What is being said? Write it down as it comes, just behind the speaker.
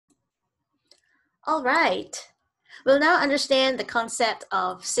All right. We'll now understand the concept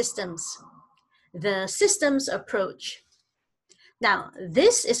of systems, the systems approach. Now,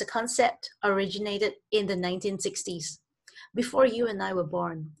 this is a concept originated in the 1960s, before you and I were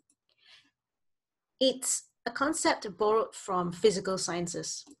born. It's a concept borrowed from physical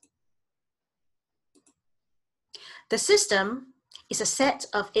sciences. The system is a set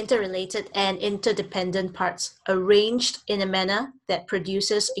of interrelated and interdependent parts arranged in a manner that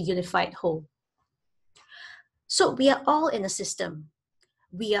produces a unified whole. So we are all in a system.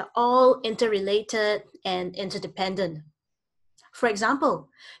 We are all interrelated and interdependent. For example,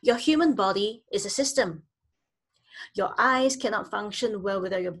 your human body is a system. Your eyes cannot function well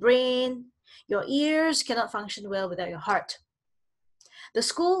without your brain. Your ears cannot function well without your heart. The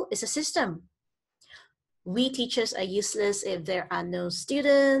school is a system. We teachers are useless if there are no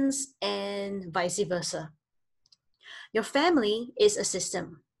students, and vice versa. Your family is a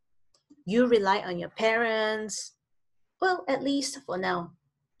system. You rely on your parents, well, at least for now.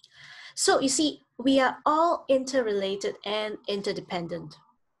 So you see, we are all interrelated and interdependent.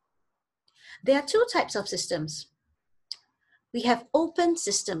 There are two types of systems. We have open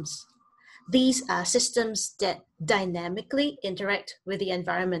systems. These are systems that dynamically interact with the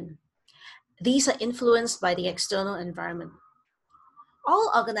environment. These are influenced by the external environment.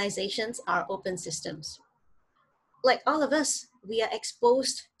 All organizations are open systems. Like all of us, we are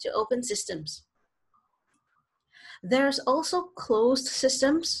exposed to open systems. There's also closed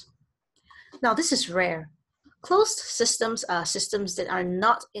systems. Now, this is rare. Closed systems are systems that are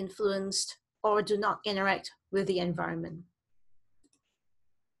not influenced or do not interact with the environment.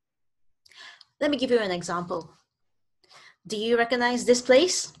 Let me give you an example. Do you recognize this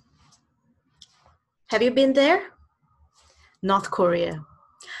place? Have you been there? North Korea.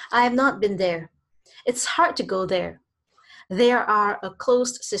 I have not been there. It's hard to go there. There are a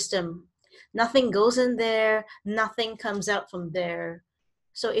closed system. Nothing goes in there, nothing comes out from there.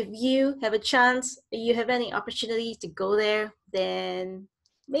 So if you have a chance, you have any opportunity to go there, then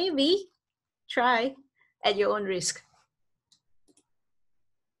maybe try at your own risk.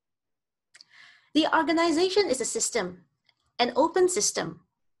 The organization is a system, an open system.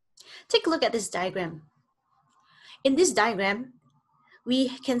 Take a look at this diagram. In this diagram, we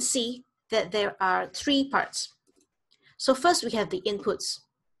can see that there are three parts. So first we have the inputs.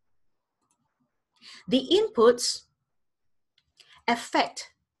 The inputs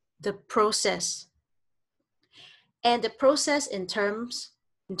affect the process, and the process in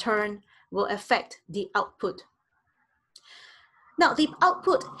turn will affect the output. Now, the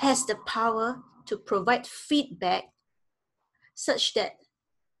output has the power to provide feedback such that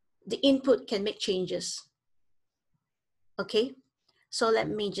the input can make changes. Okay, so let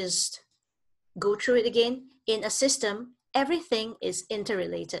me just go through it again. In a system, everything is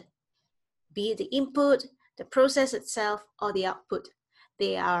interrelated, be it the input, the process itself, or the output.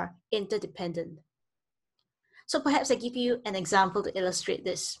 They are interdependent. So perhaps I give you an example to illustrate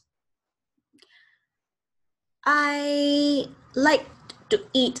this. I like to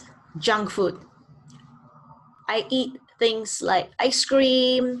eat junk food. I eat things like ice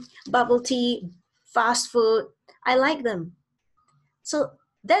cream, bubble tea, fast food. I like them. So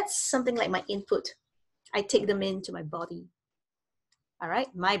that's something like my input. I take them into my body. All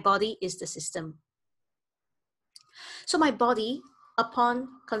right, my body is the system. So my body, upon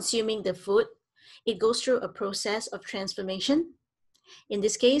consuming the food, it goes through a process of transformation. In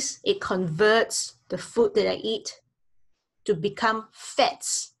this case, it converts the food that I eat to become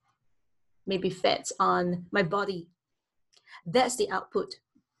fats, maybe fats on my body. That's the output.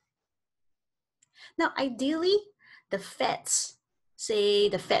 Now, ideally, the fats, say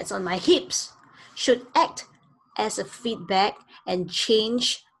the fats on my hips, should act as a feedback and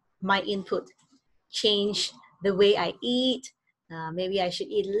change my input, change the way I eat. Maybe I should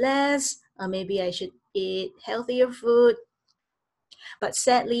eat less, or maybe I should eat healthier food. But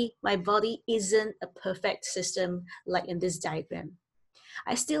sadly, my body isn't a perfect system like in this diagram.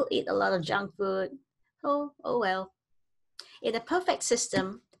 I still eat a lot of junk food. Oh well. In a perfect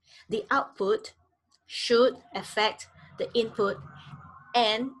system, the output should affect the input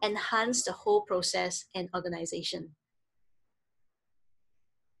and enhance the whole process and organization.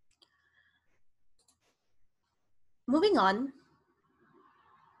 Moving on,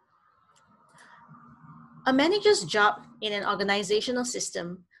 a manager's job in an organizational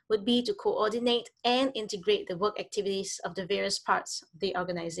system would be to coordinate and integrate the work activities of the various parts of the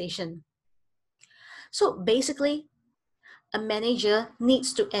organization. So basically, a manager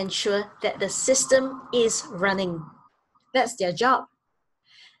needs to ensure that the system is running. That's their job.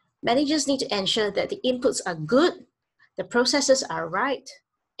 Managers need to ensure that the inputs are good, the processes are right,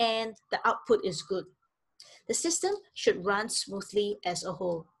 and the output is good. The system should run smoothly as a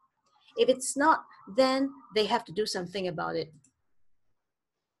whole. If it's not, then they have to do something about it.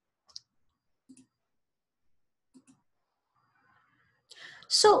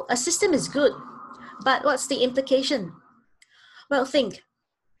 So a system is good, but what's the implication? Well, think,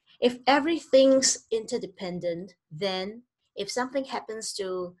 if everything's interdependent, then if something happens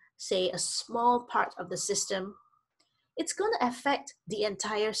to, say, a small part of the system, it's going to affect the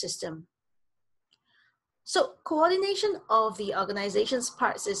entire system. So coordination of the organization's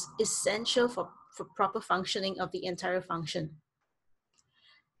parts is essential for proper functioning of the entire function.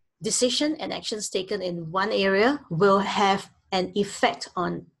 Decision and actions taken in one area will have an effect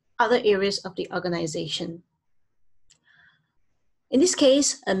on other areas of the organization. In this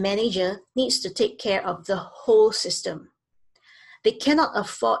case, a manager needs to take care of the whole system. They cannot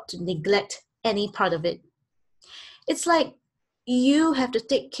afford to neglect any part of it. It's like you have to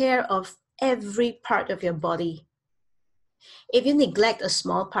take care of every part of your body. If you neglect a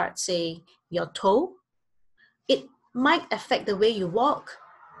small part, say your toe, it might affect the way you walk,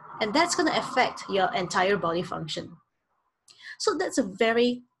 and that's going to affect your entire body function. So that's a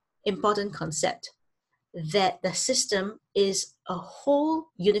very important concept, that the system is a whole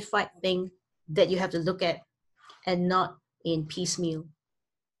unified thing that you have to look at and not in piecemeal.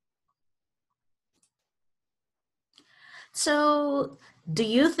 So, do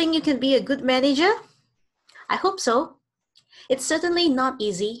you think you can be a good manager? I hope so. It's certainly not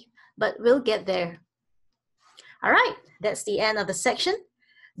easy, but we'll get there. All right, that's the end of the section.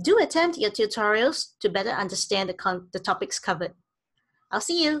 Do attempt your tutorials to better understand the topics covered. I'll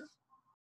see you.